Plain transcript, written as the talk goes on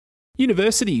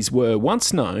Universities were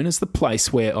once known as the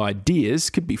place where ideas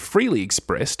could be freely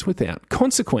expressed without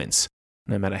consequence,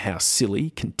 no matter how silly,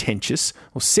 contentious,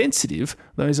 or sensitive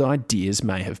those ideas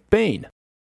may have been.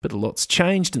 But a lot's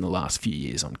changed in the last few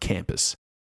years on campus.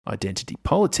 Identity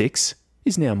politics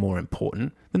is now more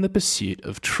important than the pursuit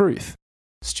of truth.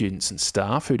 Students and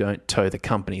staff who don't toe the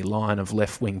company line of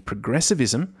left-wing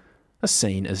progressivism are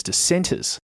seen as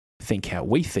dissenters. Think how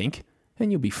we think,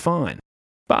 and you'll be fine.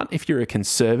 But if you're a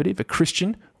conservative, a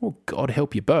Christian, or God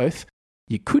help you both,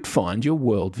 you could find your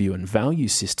worldview and value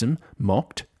system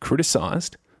mocked,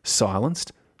 criticised,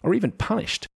 silenced, or even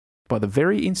punished by the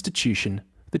very institution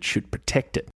that should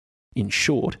protect it. In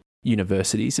short,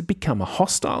 universities have become a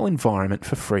hostile environment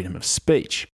for freedom of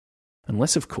speech.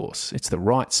 Unless, of course, it's the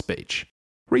right speech.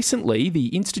 Recently, the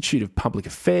Institute of Public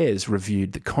Affairs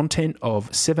reviewed the content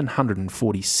of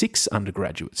 746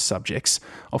 undergraduate subjects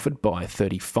offered by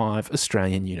 35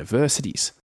 Australian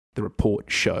universities. The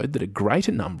report showed that a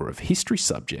greater number of history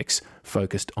subjects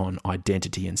focused on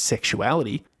identity and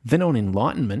sexuality than on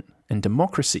enlightenment and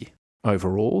democracy.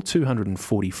 Overall,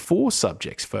 244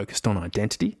 subjects focused on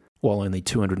identity, while only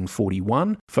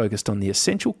 241 focused on the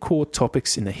essential core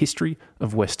topics in the history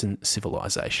of Western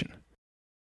civilisation.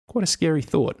 Quite a scary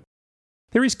thought.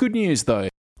 There is good news though.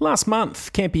 Last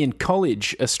month, Campion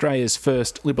College, Australia's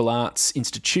first liberal arts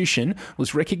institution,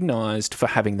 was recognised for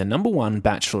having the #1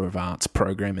 Bachelor of Arts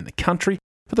program in the country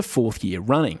for the 4th year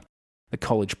running. The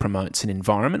college promotes an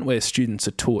environment where students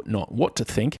are taught not what to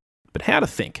think, but how to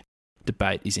think.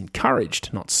 Debate is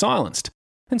encouraged, not silenced,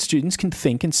 and students can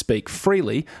think and speak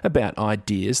freely about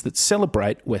ideas that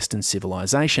celebrate Western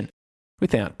civilisation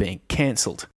without being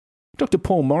cancelled. Dr.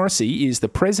 Paul Morrissey is the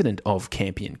president of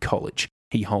Campion College.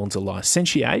 He holds a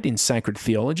licentiate in sacred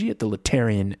theology at the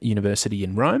Lateran University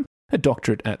in Rome, a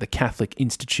doctorate at the Catholic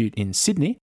Institute in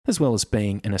Sydney, as well as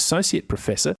being an associate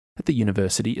professor at the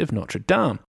University of Notre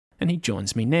Dame. And he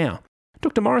joins me now.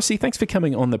 Dr. Morrissey, thanks for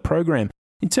coming on the program.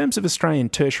 In terms of Australian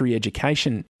tertiary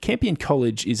education, Campion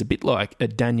College is a bit like a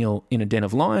Daniel in a den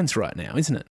of lions right now,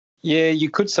 isn't it? Yeah, you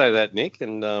could say that, Nick,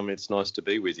 and it's nice to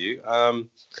be with you.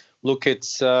 Look,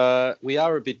 we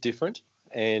are a bit different,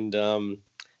 and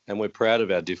we're proud of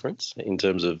our difference in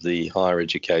terms of the higher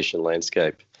education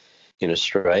landscape in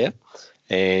Australia,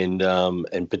 and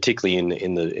particularly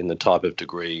in the type of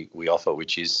degree we offer,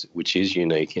 which is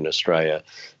unique in Australia.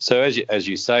 So as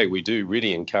you say, we do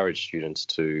really encourage students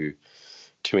to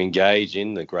engage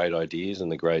in the great ideas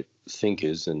and the great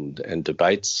thinkers and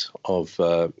debates of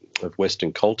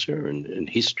Western culture and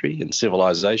history and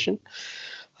civilization.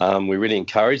 We really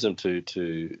encourage them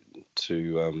to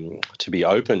be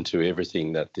open to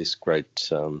everything that this great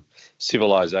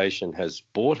civilization has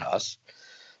brought us,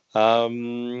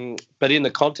 but in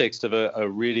the context of a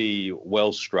really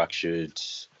well-structured,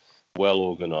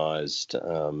 well-organised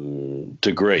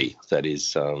degree that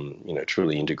is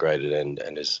truly integrated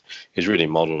and is really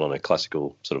modelled on a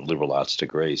classical sort of liberal arts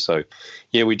degree. So,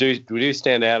 yeah, we do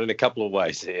stand out in a couple of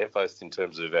ways there, both in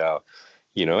terms of our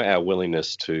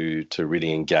willingness to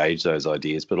really engage those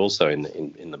ideas, but also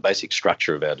in the basic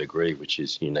structure of our degree, which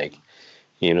is unique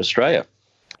in Australia.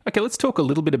 Okay, let's talk a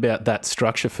little bit about that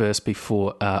structure first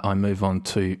before I move on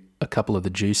to a couple of the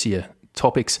juicier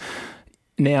topics.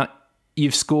 Now,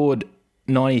 you've scored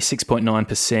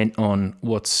 96.9% on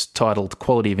what's titled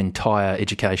Quality of Entire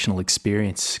Educational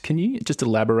Experience. Can you just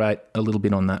elaborate a little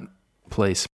bit on that,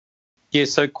 please? Yeah,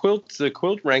 so the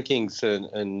Quilt rankings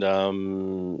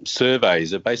and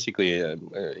surveys are basically a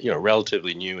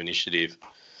relatively new initiative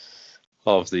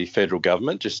of the federal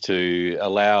government, just to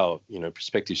allow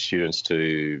prospective students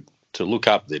to look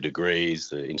up their degrees,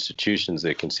 the institutions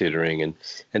they're considering,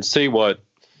 and see what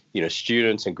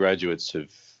students and graduates have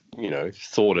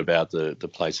thought about the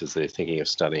places they're thinking of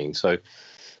studying. So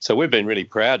we've been really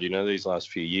proud, these last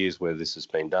few years where this has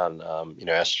been done.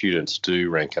 Our students do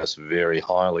rank us very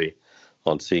highly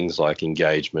on things like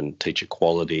engagement, teacher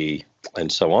quality,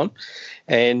 and so on.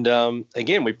 And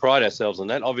again, we pride ourselves on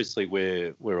that. Obviously,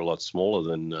 we're a lot smaller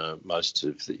than most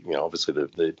of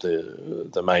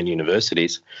the main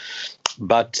universities,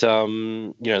 but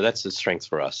that's a strength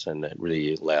for us, and that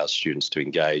really allows students to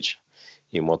engage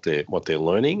in what they're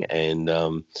learning. And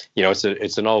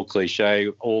it's an old cliche.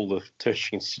 All the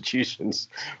tertiary institutions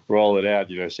roll it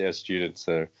out. Our students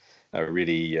are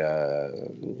really,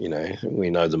 we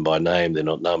know them by name. They're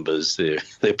not numbers.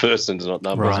 They're persons, not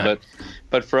numbers. Right.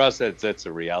 But for us, that's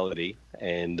a reality.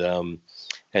 And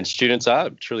students are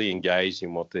truly engaged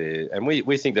in what and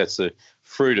we think that's the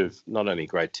fruit of not only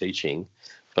great teaching,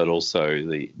 but also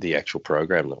the actual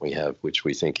program that we have, which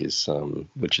we think is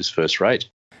first rate.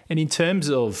 And in terms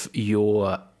of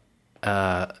your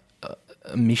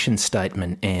a mission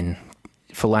statement and,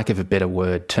 for lack of a better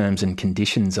word, terms and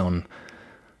conditions on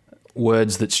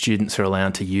words that students are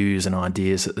allowed to use and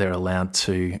ideas that they're allowed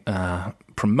to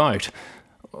promote.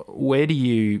 Where do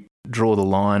you draw the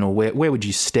line, or where would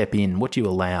you step in? What do you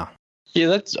allow? Yeah,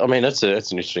 that's an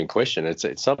interesting question. It's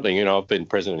something, I've been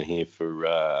president here for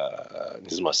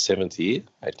this is my 7th year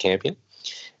at Campion,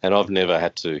 and I've never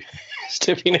had to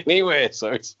step in anywhere.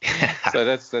 So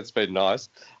that's been nice.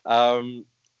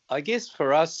 I guess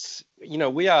for us,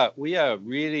 we are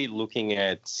really looking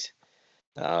at,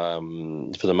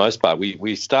 for the most part,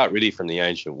 we start really from the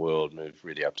ancient world, move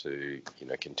really up to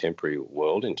contemporary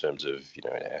world in terms of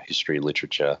our history,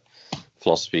 literature,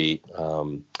 philosophy.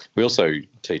 We also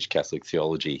teach Catholic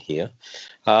theology here,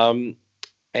 and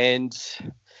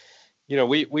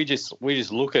we just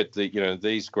look at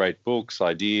these great books,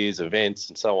 ideas, events,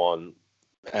 and so on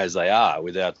as they are,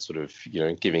 without sort of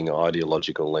giving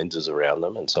ideological lenses around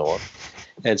them and so on.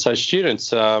 And so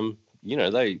students,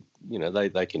 they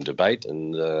can debate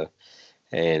and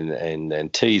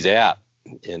tease out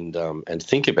and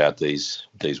think about these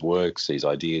works, these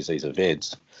ideas, these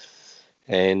events.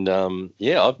 And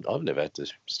I've never had to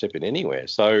step in anywhere.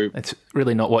 So it's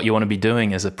really not what you want to be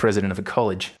doing as a president of a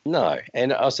college. No,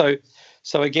 and so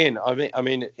again, I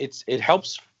mean, it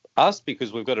helps us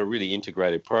because we've got a really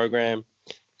integrated program.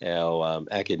 Our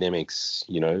academics,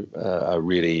 are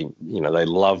really, they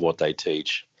love what they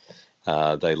teach.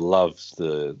 They love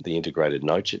the integrated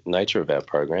nature of our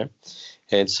program,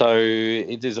 and so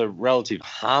there's a relative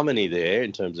harmony there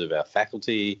in terms of our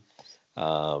faculty,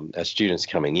 our students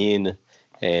coming in.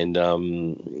 And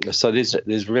so there's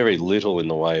very little in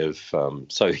the way of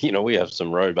we have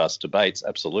some robust debates,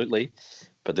 absolutely,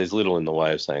 but there's little in the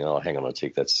way of saying, oh, hang on a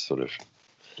tick, that's sort of,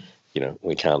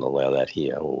 we can't allow that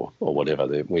here or whatever.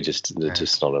 It's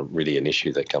just not really an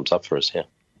issue that comes up for us here.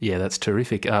 Yeah, that's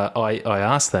terrific. I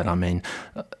asked that. I mean,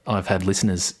 I've had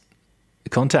listeners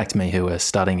contact me who are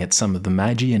studying at some of the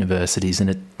major universities,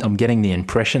 and I'm getting the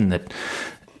impression that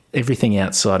everything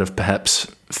outside of perhaps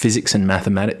physics and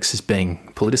mathematics is being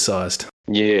politicised.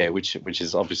 Yeah, which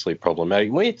is obviously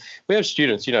problematic. We have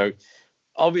students,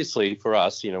 obviously for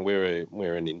us,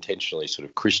 we're an intentionally sort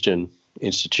of Christian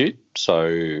institute. So,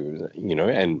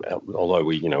 and although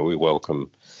we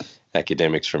welcome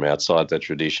academics from outside that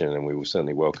tradition, and we will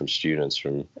certainly welcome students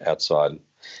from outside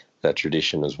that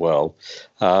tradition as well,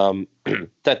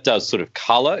 that does sort of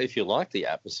colour, if you like, the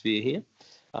atmosphere here.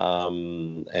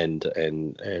 And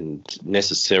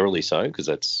necessarily so, because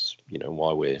that's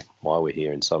why we're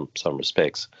here in some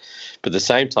respects. But at the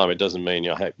same time, it doesn't mean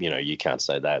you can't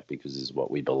say that because this is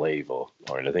what we believe or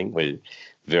anything. We're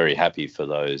very happy for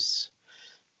those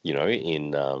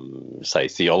in say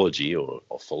theology or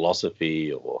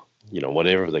philosophy or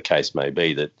whatever the case may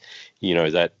be, that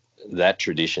that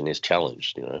tradition is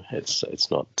challenged.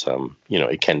 It's not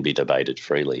it can be debated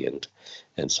freely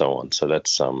and so on. So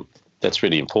that's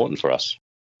really important for us.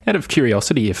 Out of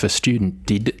curiosity, if a student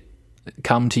did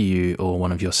come to you or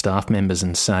one of your staff members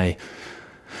and say,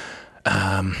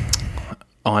 I'm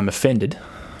offended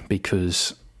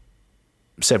because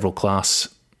several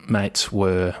classmates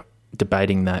were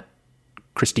debating that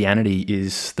Christianity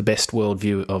is the best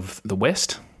worldview of the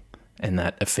West, and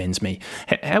that offends me,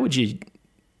 how would you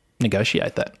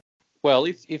negotiate that? Well,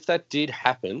 if that did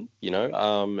happen,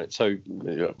 so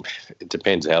it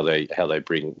depends how they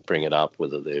bring it up,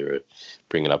 whether they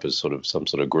bring it up as sort of some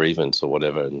sort of grievance or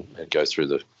whatever, and go through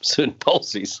the certain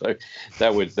policies. So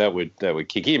that would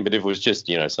kick in. But if it was just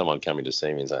someone coming to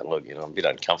see me and saying, look, I'm a bit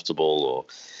uncomfortable, or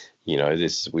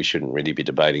this, we shouldn't really be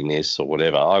debating this or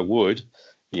whatever, I would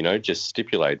just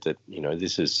stipulate that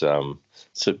this is so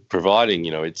providing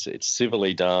it's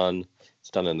civilly done. It's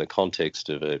done in the context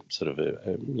of a sort of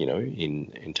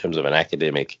in terms of an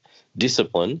academic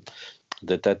discipline.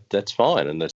 That's fine,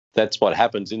 and that's what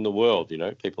happens in the world.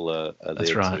 People are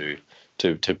there right.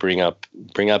 to bring up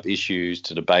issues,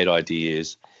 to debate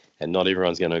ideas, and not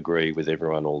everyone's going to agree with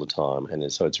everyone all the time.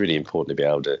 And so it's really important to be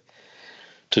able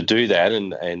to do that,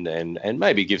 and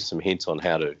maybe give some hints on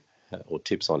how to, or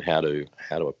tips on how to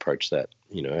approach that,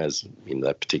 as in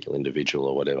that particular individual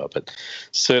or whatever. But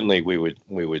certainly we would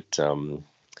we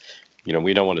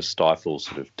don't want to stifle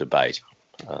sort of debate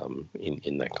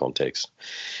in that context.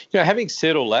 Having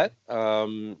said all that,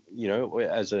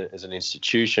 as an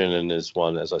institution and as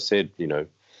one, as I said,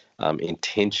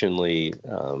 intentionally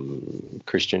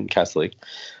Christian Catholic,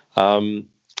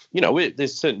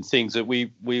 there's certain things that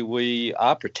we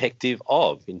are protective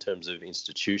of in terms of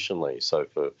institutionally. So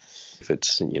if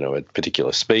it's a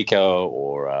particular speaker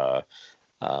or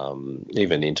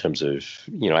even in terms of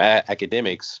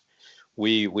academics,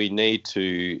 we need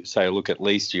to say, look, at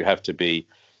least you have to be,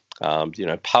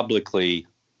 publicly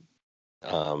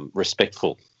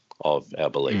respectful of our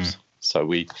beliefs. So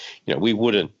we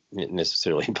wouldn't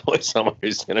necessarily employ someone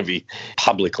who's going to be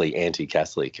publicly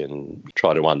anti-Catholic and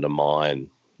try to undermine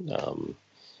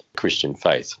Christian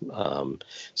faith.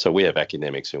 So we have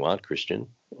academics who aren't Christian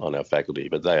on our faculty,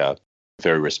 but they are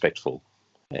very respectful,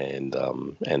 and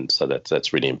so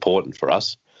that's really important for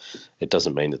us. It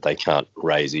doesn't mean that they can't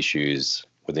raise issues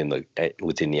within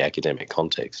the academic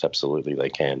context. Absolutely, they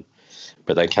can,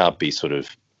 but they can't be sort of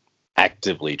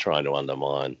actively trying to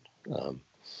undermine, our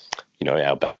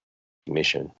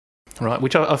mission. Right,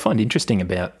 which I find interesting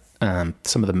about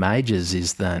some of the majors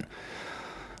is that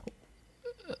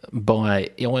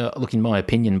in my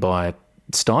opinion, by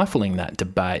stifling that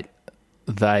debate,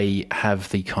 they have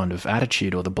the kind of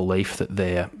attitude or the belief that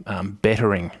they're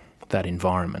bettering that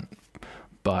environment.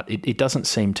 But it doesn't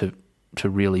seem to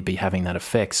really be having that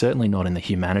effect, certainly not in the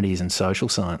humanities and social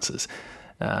sciences.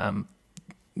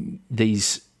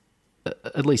 These,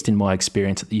 at least in my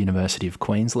experience at the University of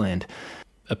Queensland,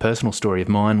 a personal story of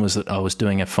mine was that I was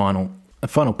doing a final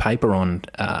paper on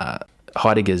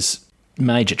Heidegger's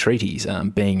major treatise,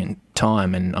 Being and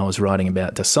Time, and I was writing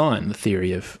about Dasein, the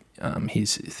theory of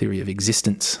his theory of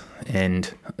existence,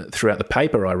 and throughout the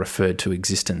paper I referred to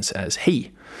existence as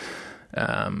he.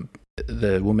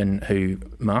 The woman who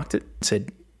marked it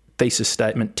said, thesis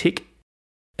statement, tick.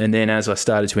 And then as I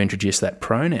started to introduce that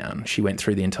pronoun, she went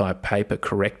through the entire paper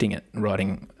correcting it,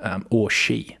 writing or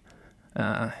she.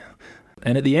 And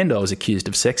at the end I was accused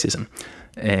of sexism,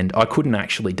 and I couldn't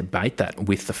actually debate that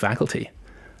with the faculty.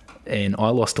 And I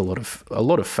lost a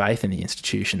lot of faith in the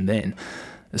institution then.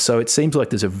 So it seems like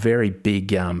there's a very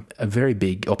big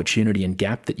opportunity and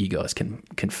gap that you guys can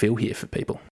fill here for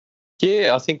people.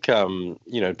 Yeah, I think trying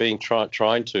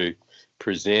to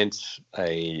present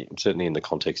certainly in the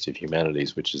context of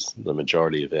humanities, which is the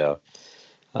majority of our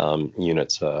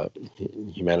units,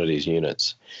 humanities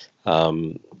units.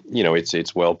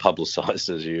 It's well publicised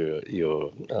as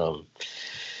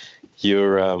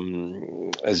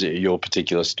your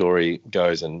particular story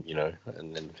goes, and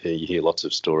then you hear lots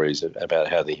of stories about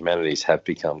how the humanities have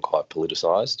become quite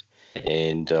politicised,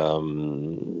 and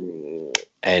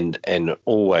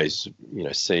always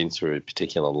seen through a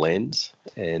particular lens,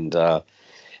 and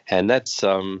that's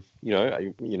we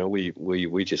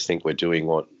just think we're doing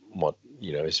what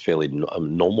is fairly a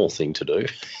normal thing to do,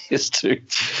 is to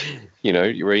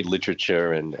you read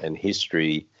literature and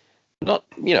history. Not,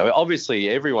 obviously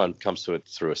everyone comes to it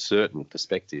through a certain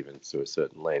perspective and through a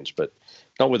certain lens, but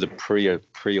not with a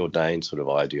preordained sort of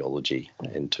ideology,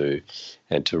 and to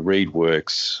read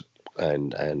works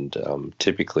and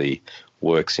typically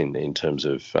works in terms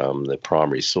of the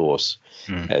primary source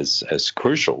as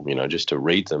crucial, just to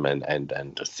read them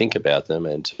and to think about them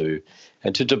and to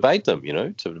debate them,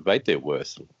 to debate their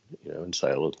worth, and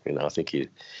say, look, I think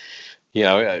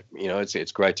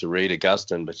it's great to read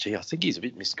Augustine, but gee, I think he's a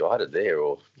bit misguided there,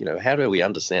 or how do we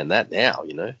understand that now?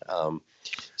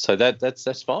 So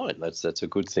that's fine. That's a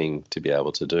good thing to be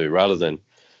able to do, rather than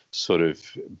sort of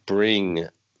bring,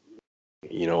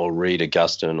 or read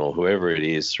Augustine or whoever it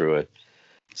is through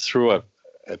a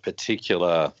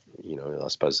particular, I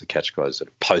suppose the catch cry is a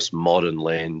postmodern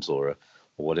lens or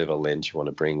whatever lens you want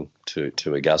to bring to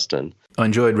Augustine. I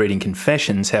enjoyed reading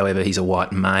Confessions, however, he's a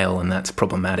white male, and that's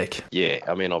problematic. Yeah,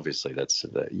 I mean, obviously that's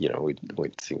we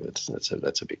think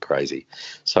that's a bit crazy.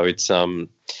 So it's I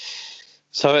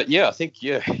think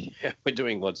we're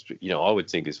doing what's I would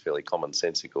think is fairly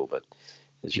commonsensical, but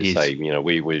as you say, we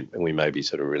may be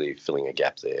sort of really filling a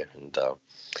gap there, and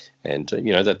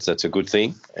that's a good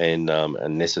thing and a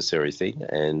necessary thing,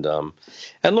 and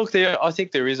look, I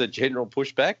think there is a general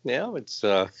pushback now. It's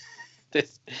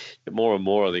more and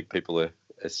more, I think people are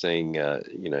seeing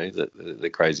the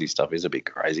crazy stuff is a bit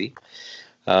crazy.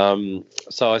 So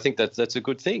I think that's a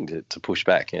good thing to push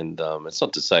back, and it's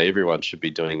not to say everyone should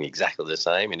be doing exactly the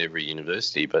same in every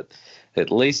university, but at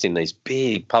least in these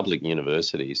big public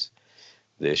universities,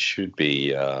 there should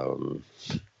be,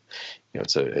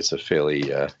 it's a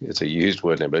fairly, it's a used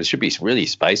word now, but it should be really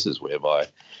spaces whereby,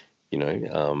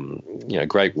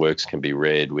 great works can be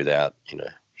read without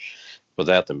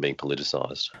them being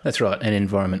politicised. That's right, an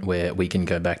environment where we can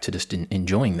go back to just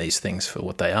enjoying these things for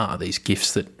what they are, these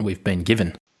gifts that we've been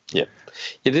given. Yeah.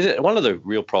 One of the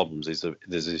real problems is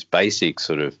there's this basic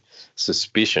sort of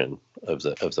suspicion of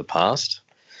the past.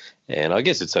 And I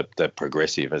guess it's that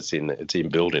progressive. It's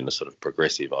inbuilt in a sort of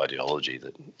progressive ideology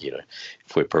that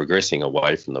if we're progressing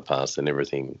away from the past, then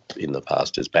everything in the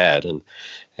past is bad. And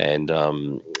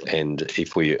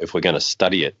if we're going to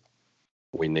study it,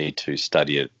 we need to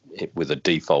study it with a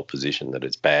default position that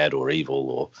it's bad or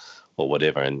evil or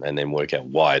whatever, and then work out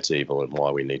why it's evil and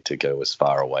why we need to go as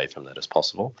far away from that as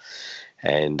possible.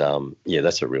 And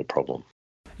that's a real problem.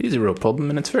 It is a real problem,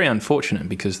 and it's very unfortunate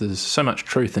because there's so much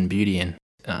truth and beauty in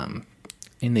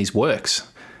these works.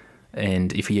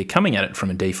 And if you're coming at it from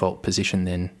a default position,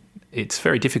 then it's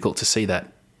very difficult to see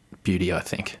that beauty, I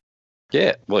think.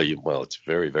 Yeah, well, it's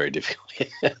very, very difficult.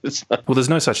 Well, there's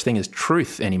no such thing as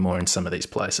truth anymore in some of these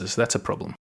places. That's a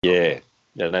problem. Yeah,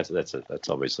 that's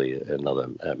obviously another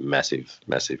massive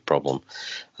problem.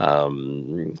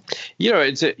 There's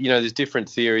different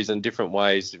theories and different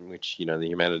ways in which the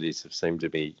humanities have seemed to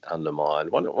be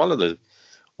undermined. One of the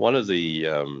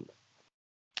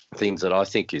things that I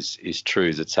think is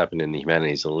true that's happened in the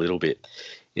humanities a little bit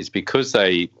is because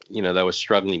they were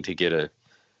struggling to get a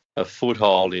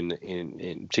foothold in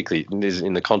particularly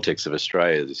in the context of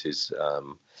Australia. This is our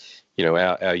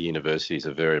universities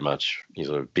are very much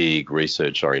sort of big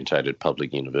research-orientated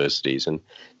public universities, and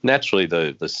naturally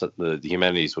the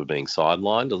humanities were being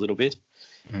sidelined a little bit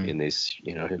in this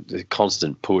the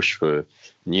constant push for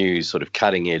new sort of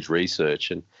cutting-edge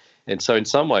research, and so in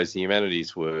some ways the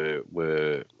humanities were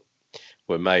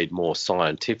made more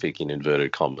scientific in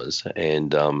inverted commas,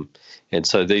 and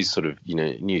so these sort of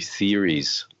new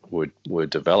theories were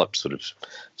developed, sort of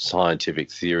scientific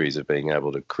theories of being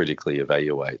able to critically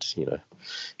evaluate,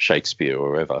 Shakespeare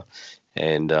or whatever,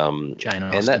 and Jane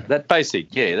Austen. and that basic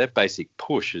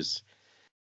push has,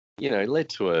 led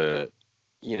to an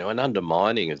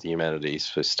undermining of the humanities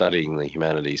for studying the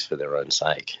humanities for their own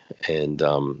sake, and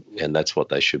that's what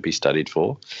they should be studied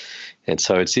for, and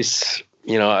so it's this.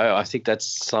 I think that's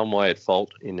some way at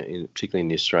fault in particularly in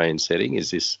the Australian setting,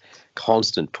 is this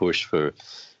constant push for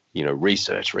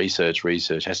research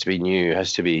has to be new,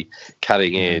 has to be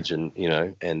cutting edge, and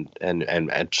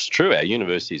it's true. Our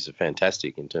universities are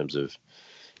fantastic in terms of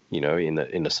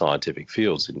in the scientific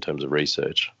fields in terms of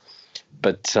research,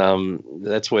 but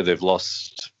that's where they've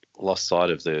lost sight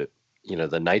of the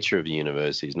nature of the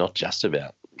university is not just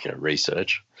about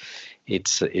research.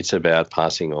 It's about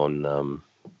passing on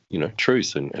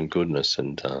truth and goodness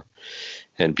and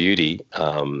beauty.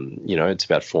 It's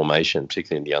about formation,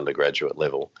 particularly in the undergraduate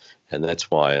level, and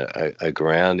that's why a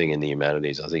grounding in the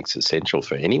humanities, I think, is essential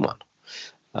for anyone,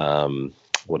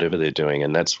 whatever they're doing.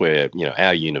 And that's where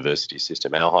our university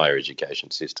system, our higher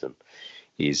education system,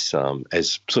 has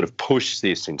sort of pushed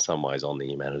this in some ways on the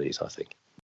humanities, I think.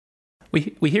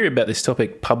 We hear about this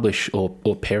topic, publish or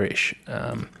perish.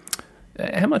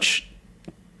 How much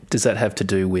does that have to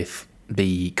do with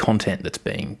the content that's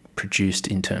being produced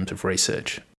in terms of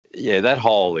research? Yeah, that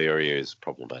whole area is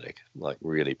problematic, like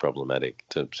really problematic,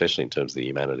 especially in terms of the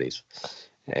humanities.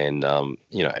 And,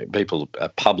 people are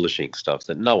publishing stuff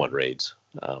that no one reads,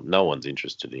 no one's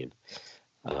interested in.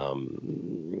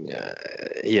 And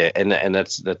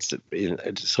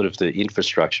that's sort of the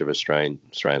infrastructure of Australian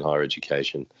higher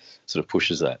education sort of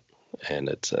pushes that, and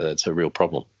it's a real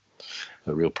problem.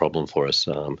 A real problem for us,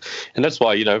 and that's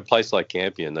why a place like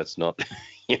Campion, that's not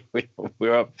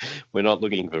we're not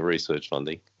looking for research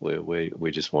funding. We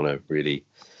just want to really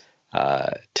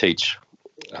teach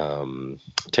the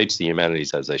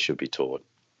humanities as they should be taught,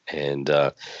 and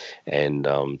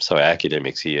so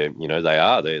academics here, they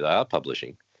are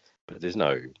publishing, but there's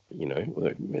no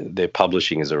their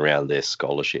publishing is around their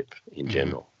scholarship in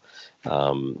general.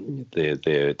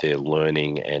 Their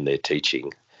learning and their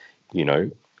teaching,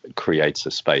 creates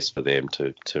a space for them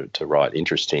to write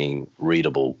interesting,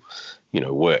 readable,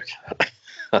 work,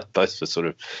 both for sort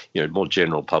of, more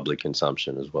general public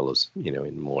consumption as well as,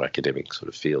 in more academic sort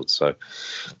of fields.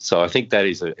 So I think that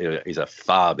is a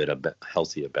far better,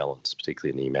 healthier balance, particularly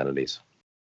in the humanities.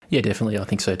 Yeah, definitely. I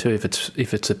think so too.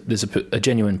 If there's a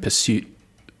genuine pursuit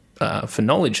for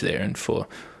knowledge there and for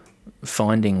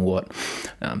finding what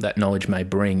that knowledge may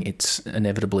bring, it's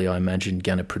inevitably, I imagine,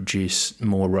 going to produce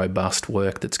more robust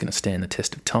work that's going to stand the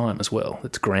test of time as well,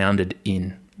 that's grounded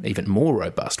in even more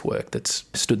robust work that's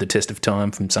stood the test of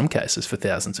time, in some cases, for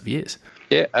thousands of years.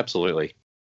 Yeah, absolutely.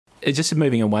 Just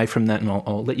moving away from that, and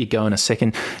I'll let you go in a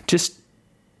second, just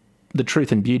the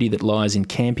truth and beauty that lies in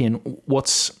Campion,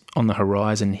 what's on the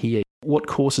horizon here? What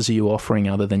courses are you offering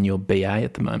other than your BA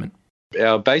at the moment?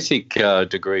 Our basic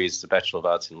degree is the Bachelor of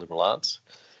Arts in Liberal Arts,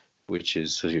 which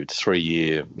is a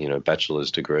 3-year,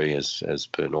 bachelor's degree as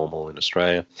per normal in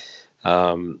Australia.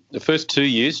 The first 2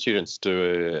 years, students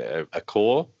do a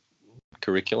core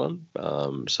curriculum,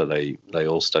 so they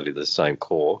all study the same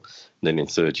core. And then in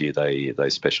third year, they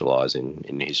specialise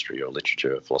in history or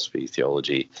literature, or philosophy,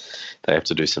 theology. They have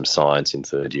to do some science in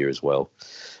third year as well.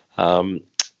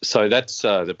 So that's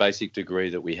the basic degree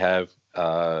that we have.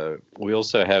 we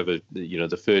also have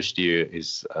the first year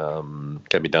is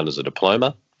can be done as a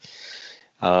diploma.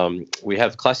 We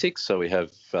have classics, so we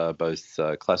have both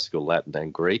classical Latin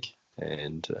and Greek,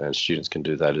 and students can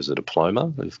do that as a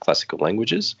diploma of classical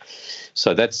languages.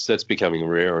 So that's becoming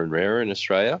rarer and rarer in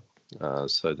Australia.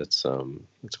 So that's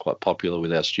it's quite popular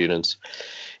with our students,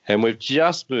 and we've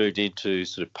just moved into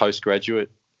sort of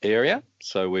postgraduate area.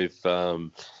 So we've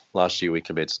last year we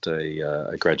commenced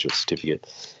a graduate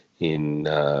certificate in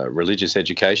religious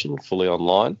education, fully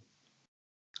online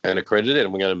and accredited,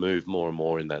 and we're going to move more and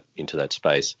more into that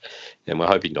space, and we're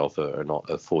hoping to offer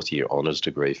a fourth-year honours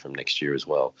degree from next year as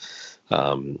well.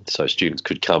 So students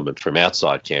could come from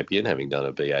outside Campion, having done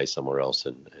a BA somewhere else,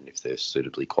 and if they're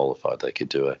suitably qualified, they could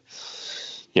do a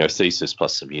thesis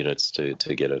plus some units to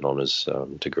get an honours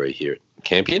degree here at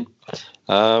Campion.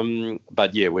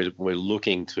 But yeah, we're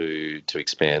looking to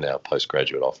expand our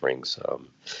postgraduate offerings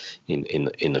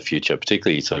in the future,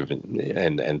 particularly sort of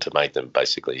and to make them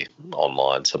basically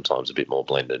online, sometimes a bit more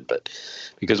blended. But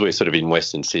because we're sort of in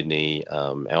Western Sydney,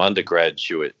 our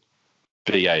undergraduate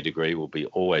BA degree will be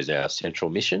always our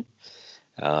central mission,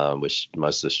 which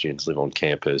most of the students live on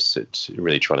campus. It's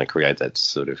really trying to create that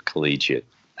sort of collegiate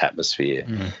atmosphere,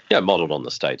 modelled on the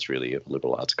States, really, of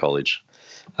liberal arts college.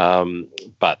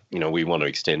 But, we want to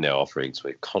extend our offerings.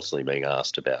 We're constantly being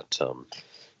asked about,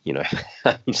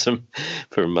 some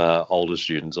from older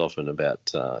students often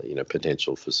about,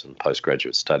 potential for some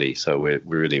postgraduate study. So we're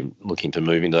really looking to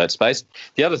move into that space.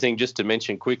 The other thing, just to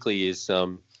mention quickly, is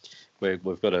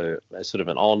we've got a sort of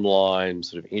an online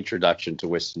sort of introduction to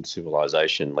Western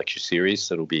civilisation lecture series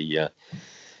that'll be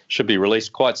should be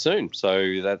released quite soon.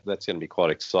 So that's going to be quite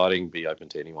exciting. Be open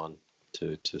to anyone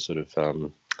to sort of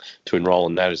to enrol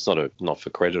in that. It's not for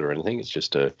credit or anything. It's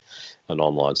just an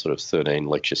online sort of 13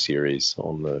 lecture series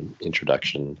on the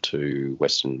introduction to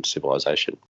Western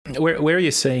civilisation. Where are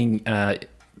you seeing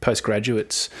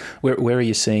postgraduates? Where are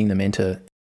you seeing them enter?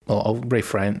 Well, I'll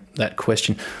reframe that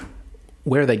question.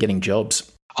 Where are they getting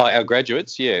jobs? Our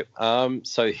graduates, yeah.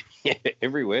 So yeah,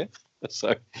 everywhere.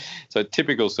 So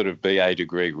typical sort of BA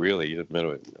degree, really. No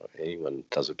matter anyone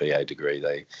does a BA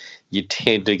degree, you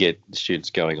tend to get students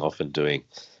going off and doing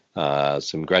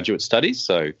some graduate studies,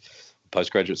 so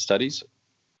postgraduate studies.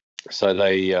 So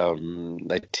they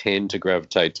tend to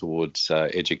gravitate towards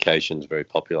education is very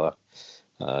popular.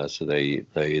 So they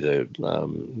either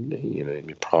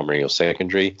primary or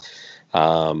secondary.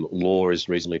 Law is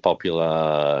reasonably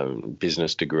popular,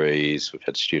 business degrees. We've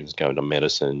had students go into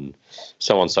medicine,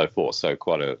 so on and so forth. So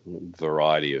quite a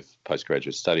variety of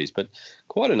postgraduate studies, but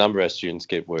quite a number of our students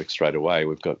get work straight away.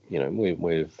 We've got,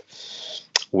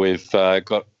 we've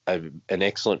got an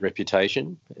excellent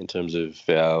reputation in terms of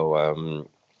our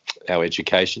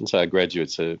education. So our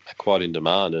graduates are quite in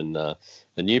demand, and a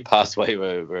new pathway,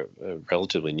 a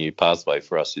relatively new pathway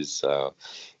for us is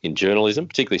in journalism,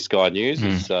 particularly Sky News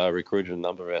has recruited a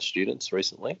number of our students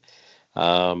recently.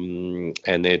 And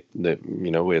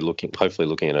we're hopefully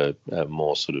looking at a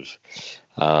more sort of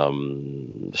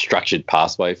structured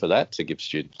pathway for that to give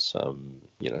students,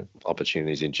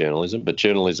 opportunities in journalism. But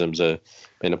journalism's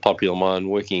been a popular one,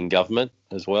 working in government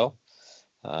as well.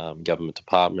 Government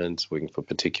departments, working for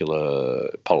particular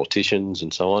politicians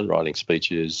and so on, writing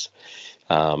speeches,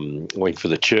 working for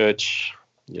the church,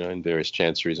 in various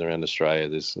chanceries around Australia.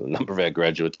 There's a number of our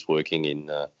graduates working in,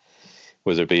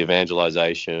 whether it be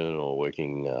evangelisation or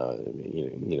working,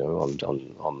 on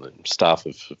the staff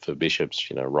for bishops,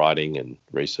 writing and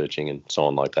researching and so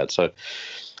on like that. So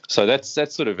that's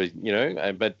sort of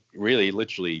but really,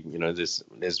 literally, there's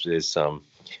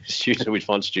students. We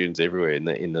find students everywhere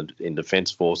in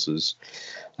defence forces.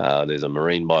 There's a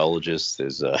marine biologist.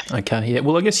 There's okay, yeah.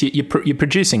 Well, I guess you're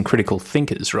producing critical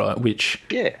thinkers, right? Which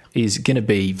is going to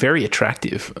be very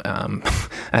attractive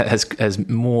as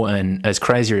more and as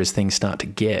crazier as things start to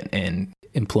get, and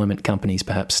employment companies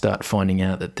perhaps start finding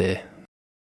out that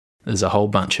there's a whole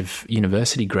bunch of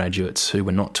university graduates who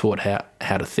were not taught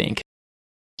how to think.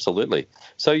 Absolutely.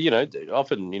 So,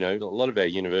 often, a lot of our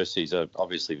universities are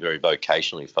obviously very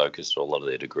vocationally focused, or a lot of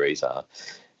their degrees are.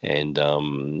 And,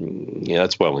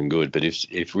 that's well and good. But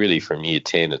if really from year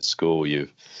 10 at school,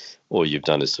 all you've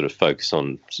done is sort of focus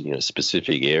on,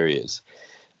 specific areas,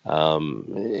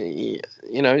 you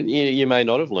may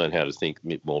not have learned how to think a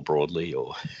bit more broadly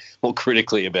or more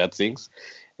critically about things.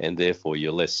 And therefore,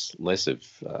 you're less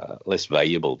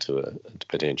valuable to a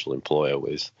potential employer.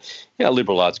 With,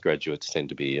 liberal arts graduates tend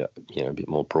to be, a bit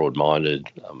more broad-minded,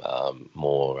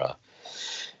 more,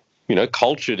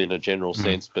 cultured in a general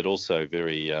sense, but also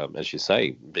very, as you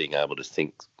say, being able to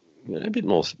think a bit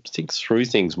more, think through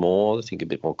things more, think a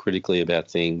bit more critically about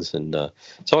things, and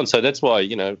so on. So that's why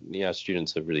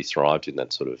students have really thrived in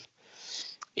that sort of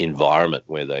environment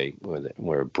where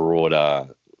a broader,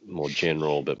 more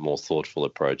general but more thoughtful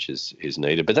approach is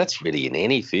needed. But that's really in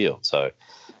any field. So,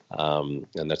 and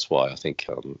that's why I think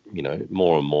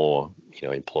more and more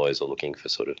employers are looking for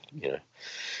sort of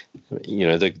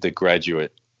the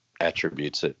graduate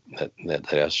attributes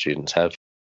that our students have.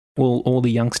 Well, all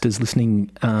the youngsters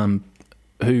listening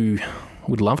who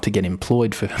would love to get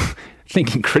employed for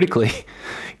thinking critically,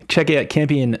 check out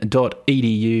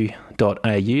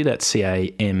campion.edu.au. That's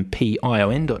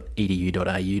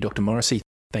campion.edu.au. Dr. Morrissey,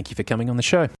 thank you for coming on the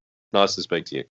show. Nice to speak to you.